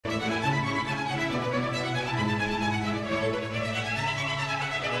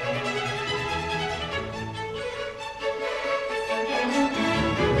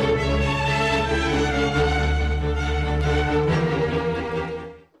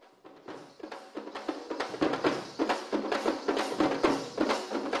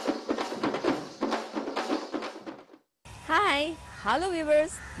Hello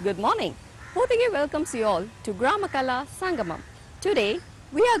viewers, good morning. Pothige welcomes you all to Grama Sangamam. Today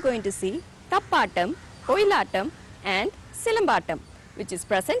we are going to see Tappatam, Oilatam and Silambatam, which is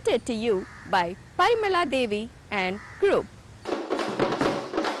presented to you by Parimala Devi and group.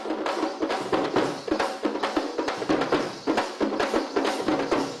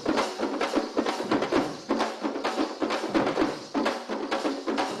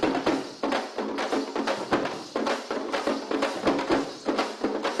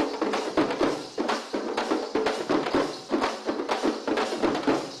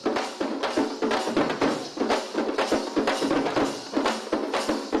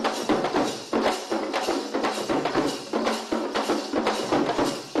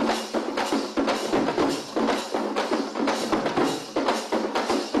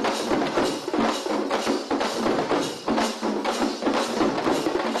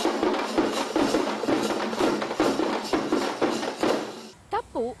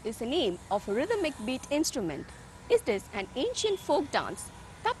 Is a name of a rhythmic beat instrument. It is an ancient folk dance.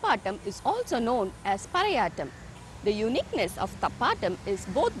 Tappatam is also known as Parayatam. The uniqueness of Tappatam is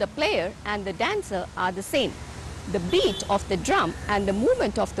both the player and the dancer are the same. The beat of the drum and the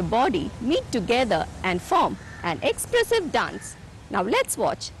movement of the body meet together and form an expressive dance. Now let's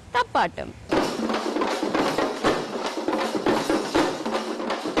watch Tappatam.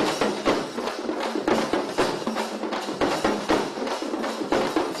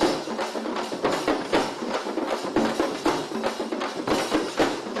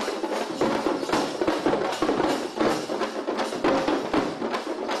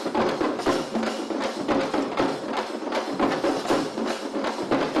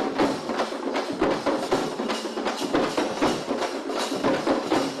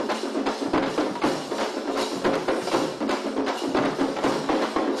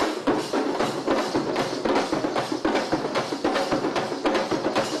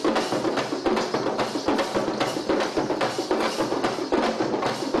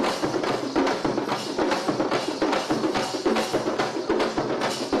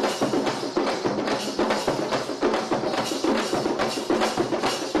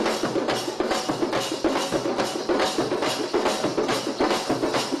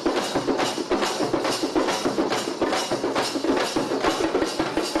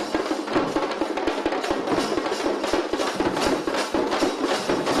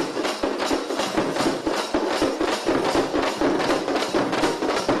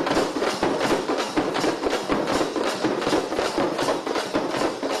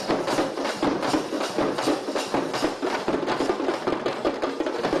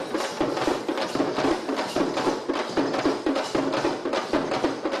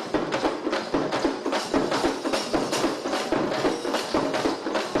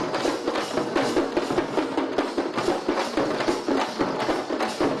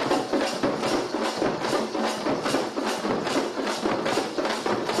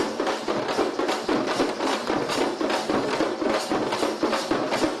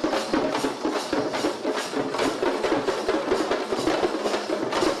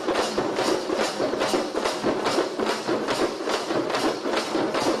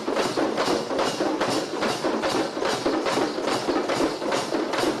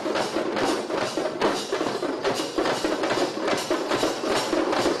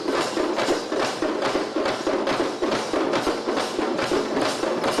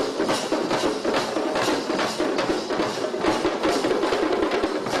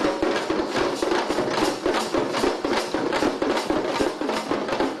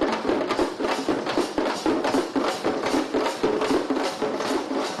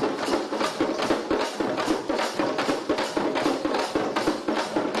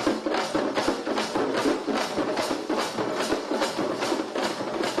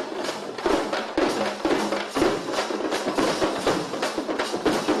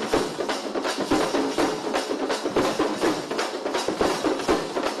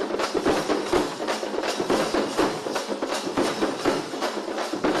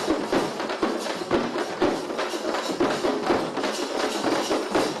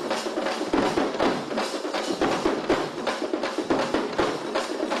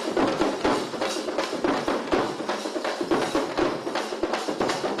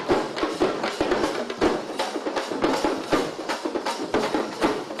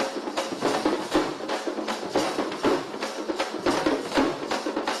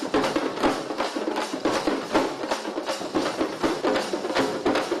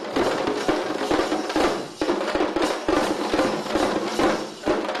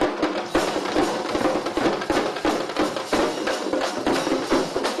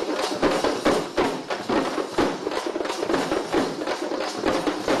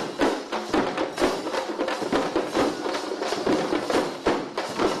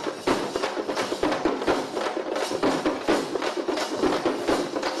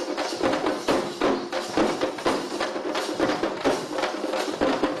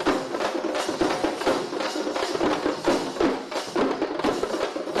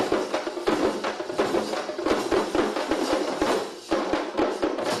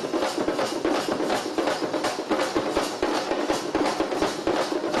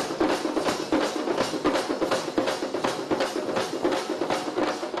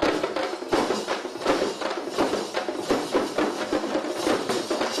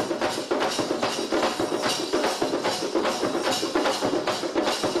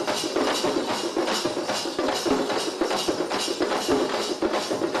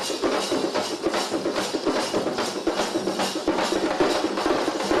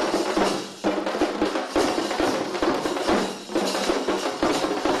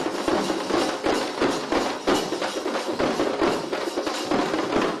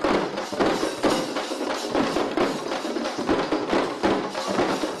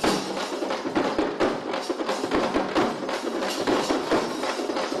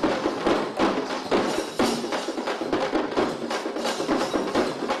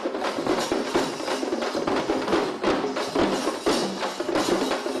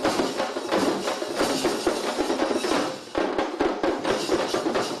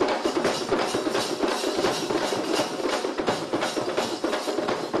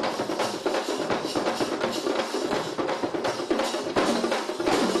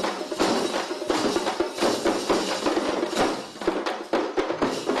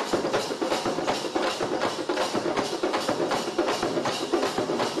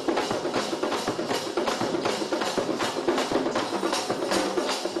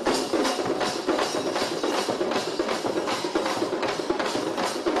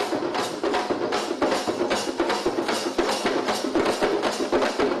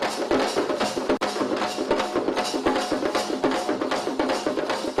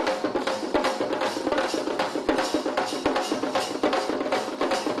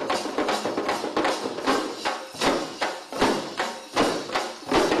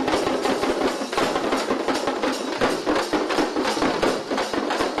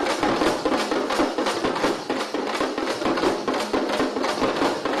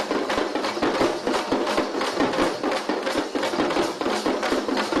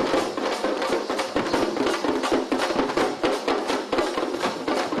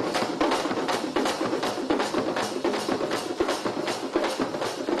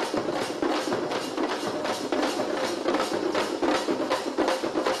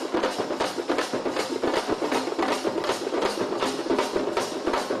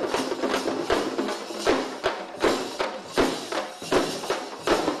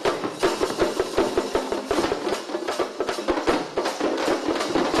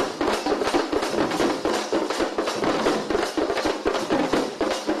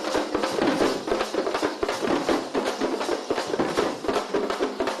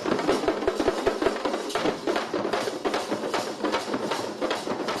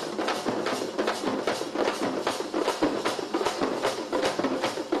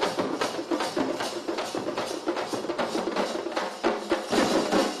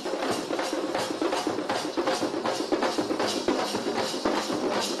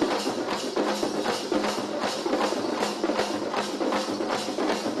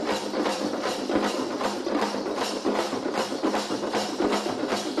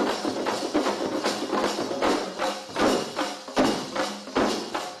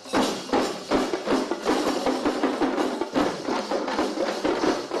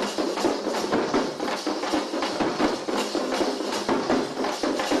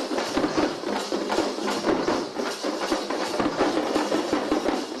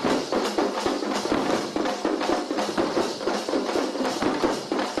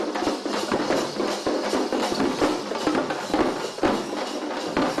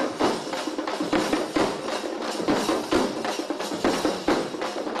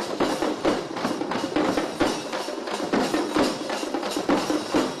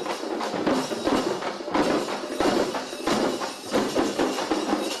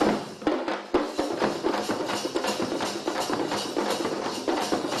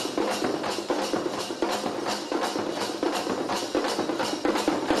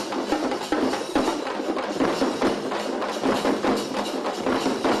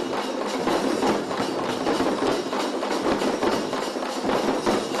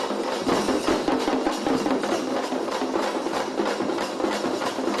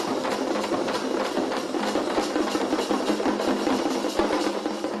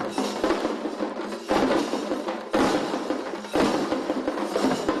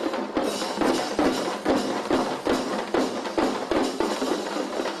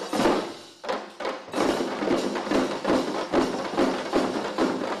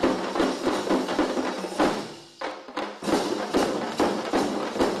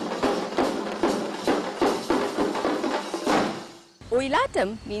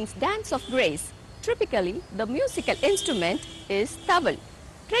 Oilatam means dance of grace. Typically, the musical instrument is tawal.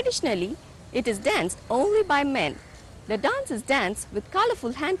 Traditionally, it is danced only by men. The dance is danced with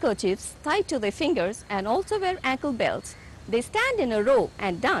colorful handkerchiefs tied to their fingers and also wear ankle belts. They stand in a row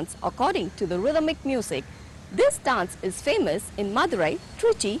and dance according to the rhythmic music. This dance is famous in Madurai,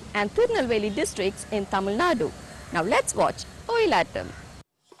 Trichy and Tirunelveli districts in Tamil Nadu. Now let's watch Oilatam.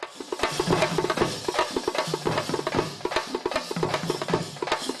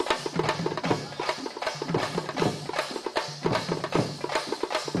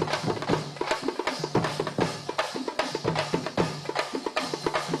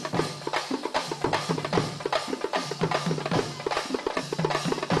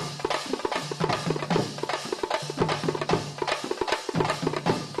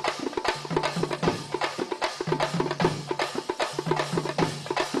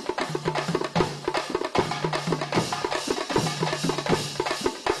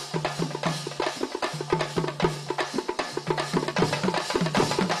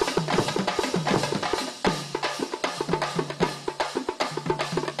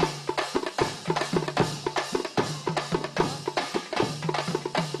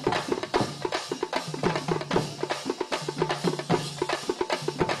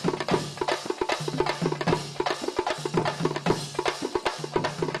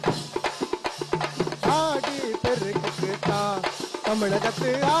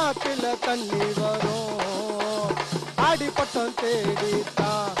 தமிழகத்து ஆத்துல தண்ணி வரும் ஆடிப்பட்டம்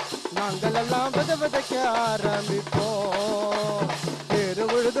தேடித்தான் நாங்கள் எல்லாம் விதைக்க ஆரம்பிப்போம். தேரு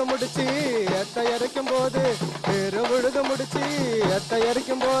உழுது முடிச்சு எத்தை இறைக்கும் போது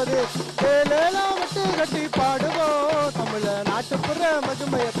வேலையெல்லாம் விட்டு கட்டி பாடுவோம். தமிழ நாட்டுப்புற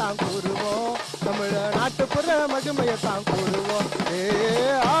மகிமையத்தான் கூறுவோம். ஏ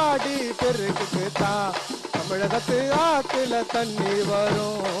ஆடி பெருக்குக்கு தான் தமிழகத்து ஆத்துல தண்ணி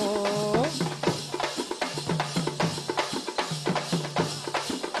வரும்.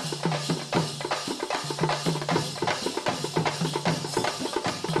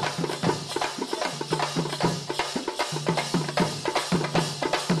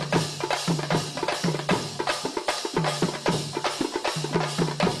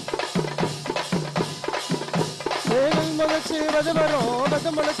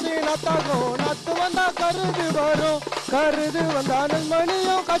 முளைச்சி நாத்தாகும் நாத்து வந்தா கருது வந்தா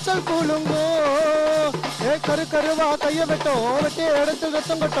மணியும் கச்சல் கூழுங்கும். ஏ கருவா கைய வெட்டி எடுத்து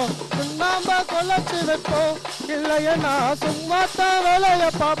வெத்தம் கட்டும் சுண்ணாம்ப கொலைச்சு வைப்போம். இல்லையா சும்மாத்த வேலைய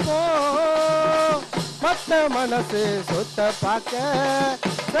பார்ப்போம். மத்த மனசு சொத்த பார்க்க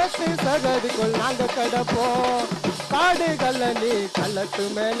சத்தி சகதிக்குள் நாங்க கிடப்போம். காடுகள்ல நீ கள்ளத்து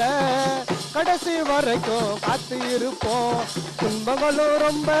மேல கடைசி வரைக்கும் காத்து இருப்போம். துன்பங்களும்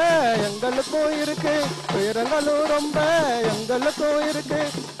ரொம்ப எங்களுக்கும் இருக்கு, துயரங்களும் ரொம்ப எங்களுக்கும் இருக்கு.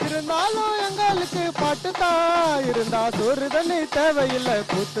 இருந்தாலும் எங்களுக்கு பாட்டுதான், இருந்தா சோறு தண்ணி தேவையில்லை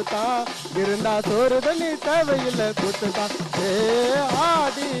கூத்துதான், ஏ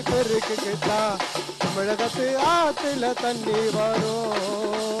ஆடி பெருக்குதான் தமிழகத்து ஆத்துல தண்ணி வரும்.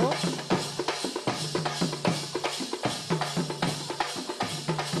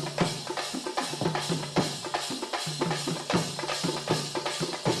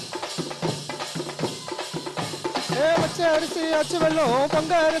 அரிசி அச்சு வெள்ளம்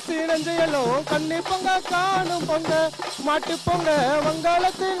பொங்க அரிசி நஞ்சையெல்லாம் கண்ணி பொங்க காணும் பொங்க மாட்டு பொங்க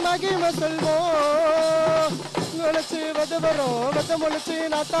வங்காளத்தின் மகிமை செல்வோம். முளைச்சி வெத முளைச்சி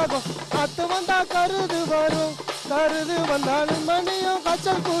நாத்தாகும் நாத்து வந்தா கருது வந்தாலும் மணியும்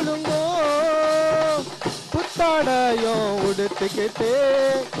கச்சல் கூழுங்கும். புத்தாடையும் உடுத்துக்கிட்டு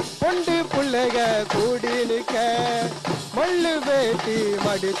பொண்டு பிள்ளைக கூடி நிக்க மல்லு வேட்டி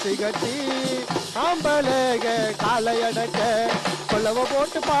மடிச்சு கட்டி ஆம்பளைக காலையடக்க கொலவ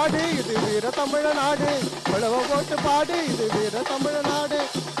போட்டு பாடு இது வீர தமிழ்நாடு,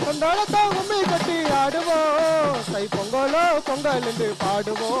 கொண்டாடத்தா கும்மி கட்டி ஆடுவோம். தை பொங்கலோ பொங்கல் என்று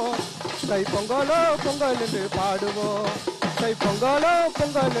பாடுவோம். தை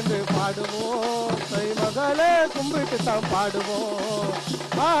மகளே கும்பிட்டு தான் பாடுவோம்.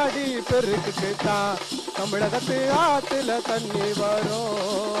 ஆடி பெருக்குக்கு தான் தமிழகத்து ஆத்துல தண்ணி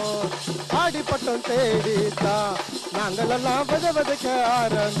வரும். ஆடிப்பட்டம் தேடித்தான் நாங்கள் எல்லாம் விதைக்க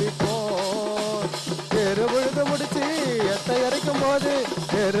ஆரம்பிப்போம். தேரு உழுது முடிச்சு எத்தை இறைக்கும் போது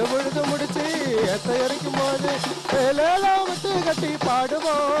வேலையெல்லாம் விட்டு கட்டி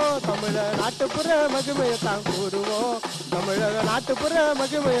பாடுவோம். தமிழ நாட்டுப்புற மகிமையத்தான்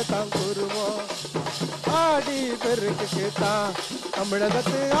கூறுவோம். ஆடி பெருக்குக்கு தான்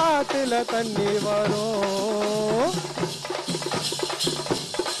தமிழகத்து ஆத்துல தண்ணி வரும்.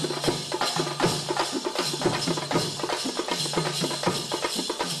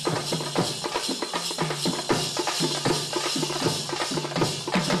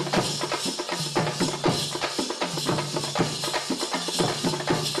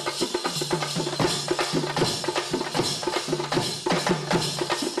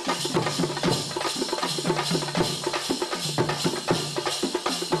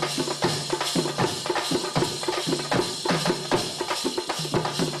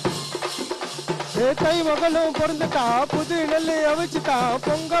 தை மகளும் பொருந்துட்டா புது நெல்லு அவிச்சுட்டா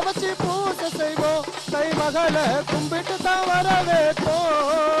பொங்க வச்சு பூசை செய்வோம் தை மகளை கும்பிட்டு தான்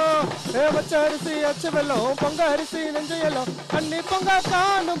வரவேற்போம் வச்ச அரிசி அச்சு வெல்லம் பொங்க அரிசி நெஞ்சையெல்லாம் அன்னி பொங்க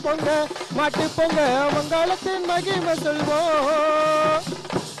காணும் பொங்க மாட்டு பொங்க மங்களத்தின் மகிமை சொல்வோம்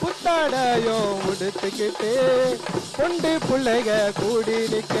புத்தாடையும் உடுத்துக்கிட்டு கொண்டு பிள்ளைக கூடி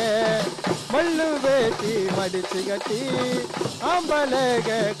நிக்க மல்லு வேட்டி மடிச்சு கட்டி ஆம்பளைக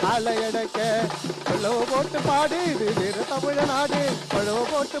காலை அடக்க பழவ போட்டு பாடு இது வீர தமிழ்நாடு பழவ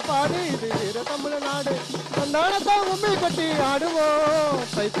போட்டு பாடு இது வீர தமிழ்நாடு சந்தானத்தான் உண்மை கட்டி ஆடுவோம்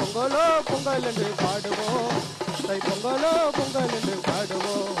தை பொங்கலோ பொங்கல் என்று பாடுவோம் தை பொங்கலோ பொங்கல் என்று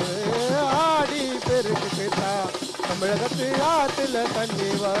பாடுவோம் ஆடி பெருக்கு தமிழகத்து ஆத்துல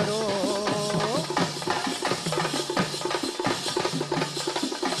தண்ணி வரும்.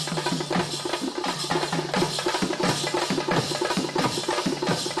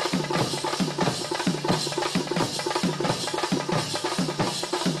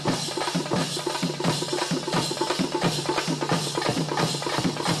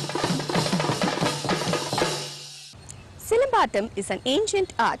 Silambatam is an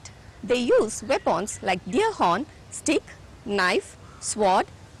ancient art. They use weapons like deer horn, stick, knife, sword,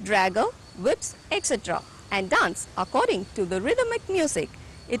 dagger, whips, etc. and dance according to the rhythmic music.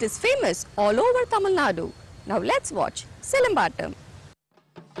 It is famous all over Tamil Nadu. Now let's watch Silambatam.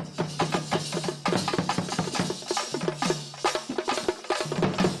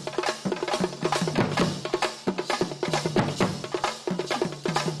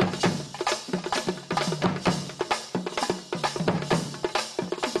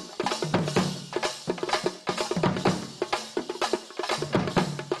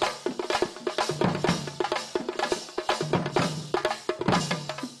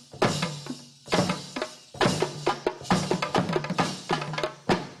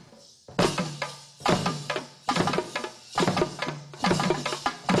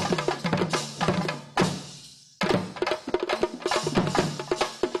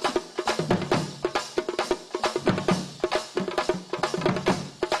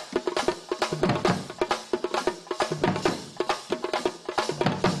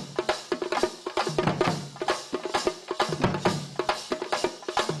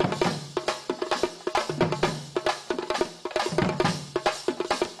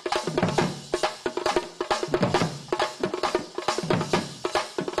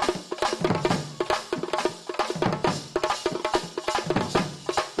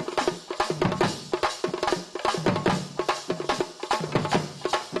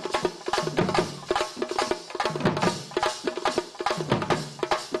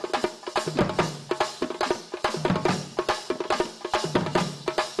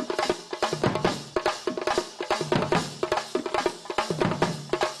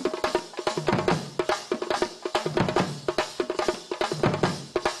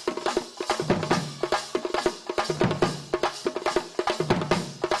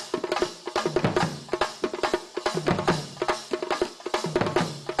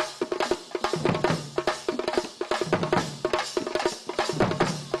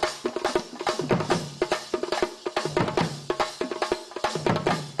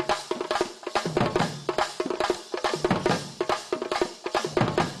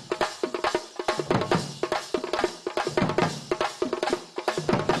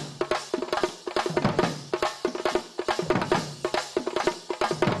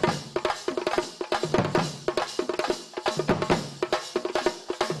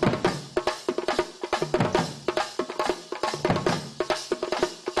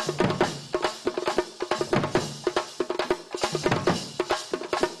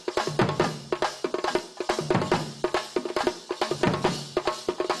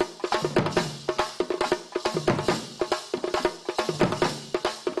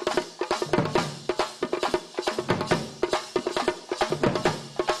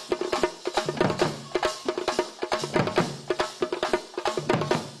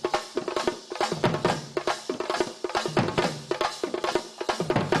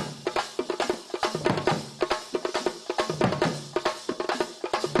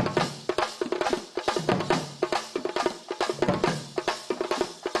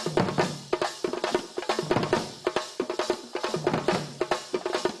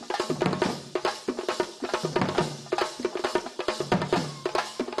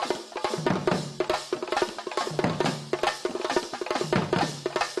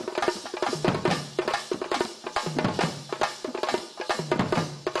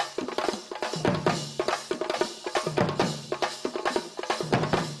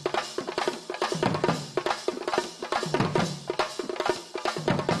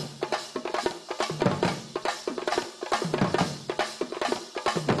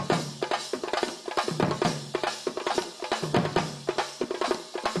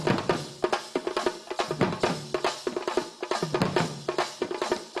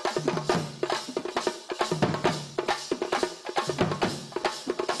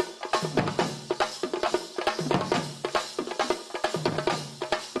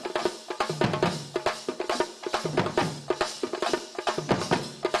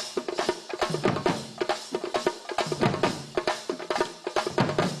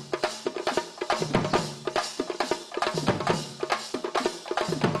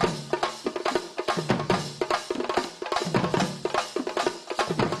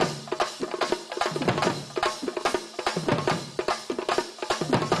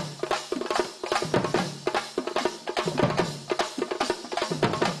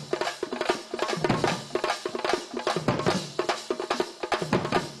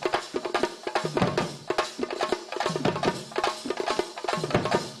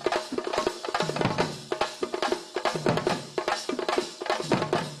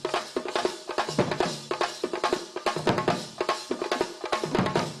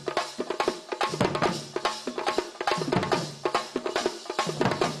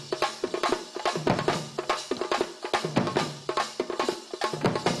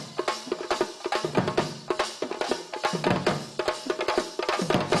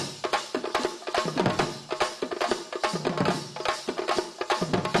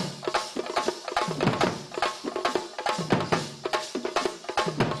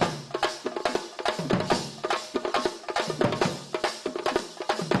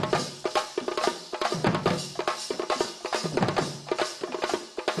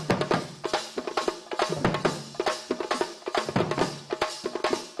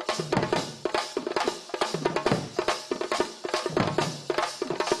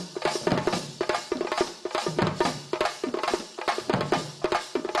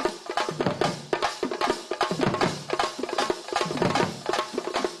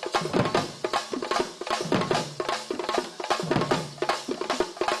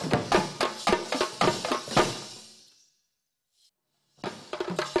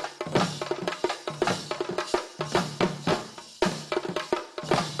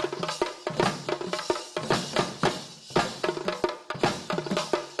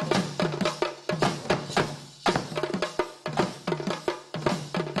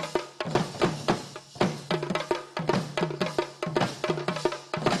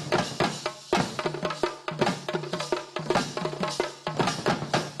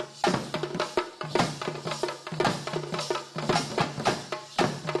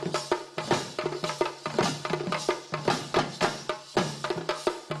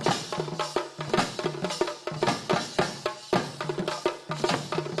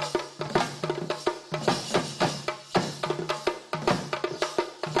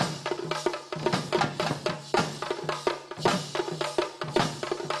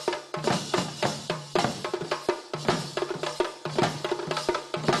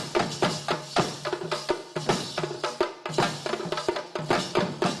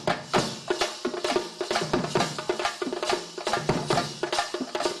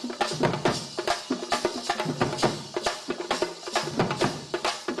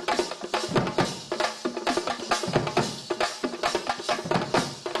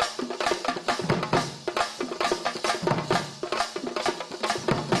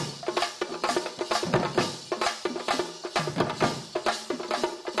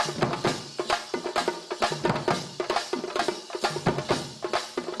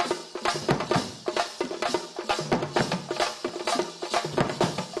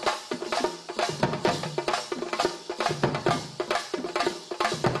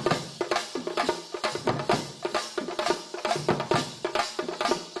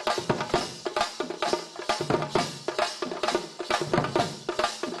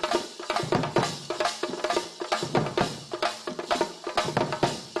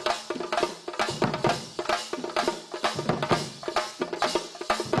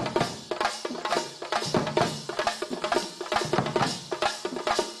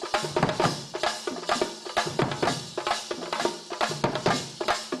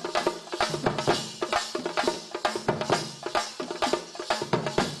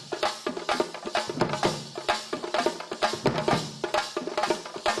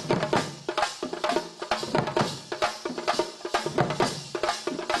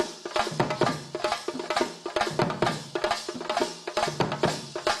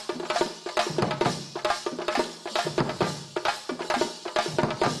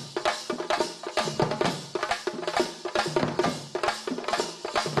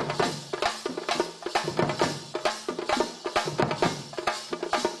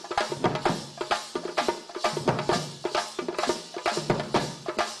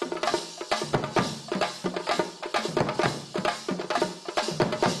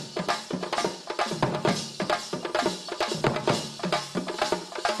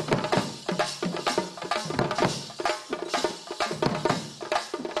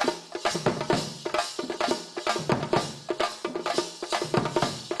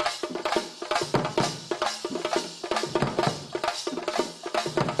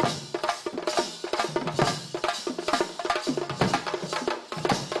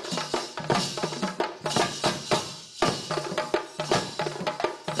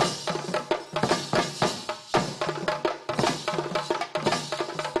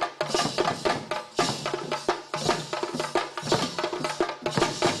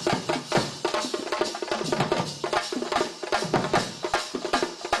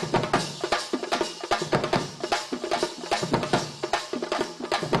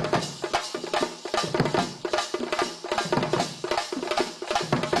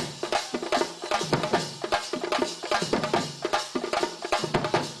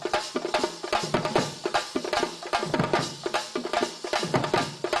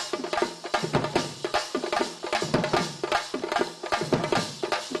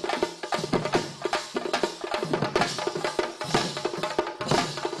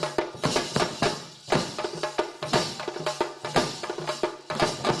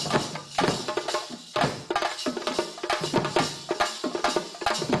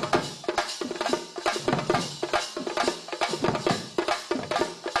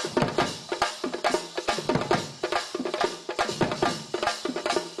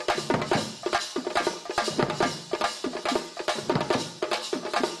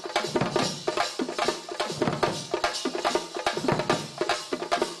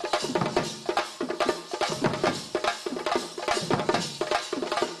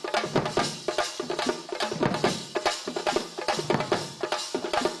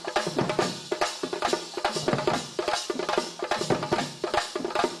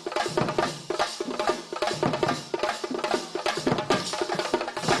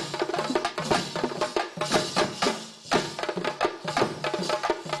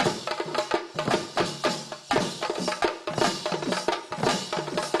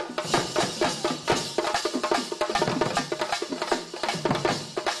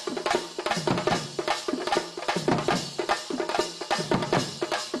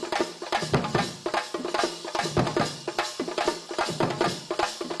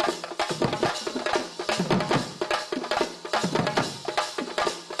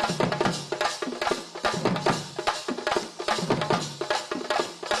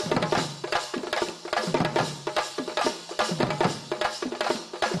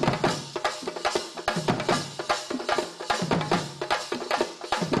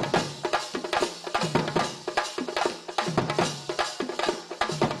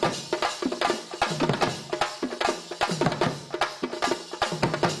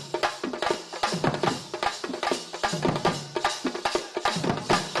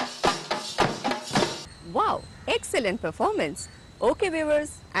 excellent performance. Okay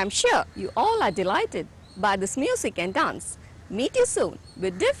viewers, I'm sure you all are delighted by this music and dance. Meet you soon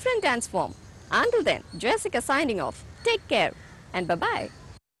with different dance form. Until then, Jessica signing off. Take care and bye-bye.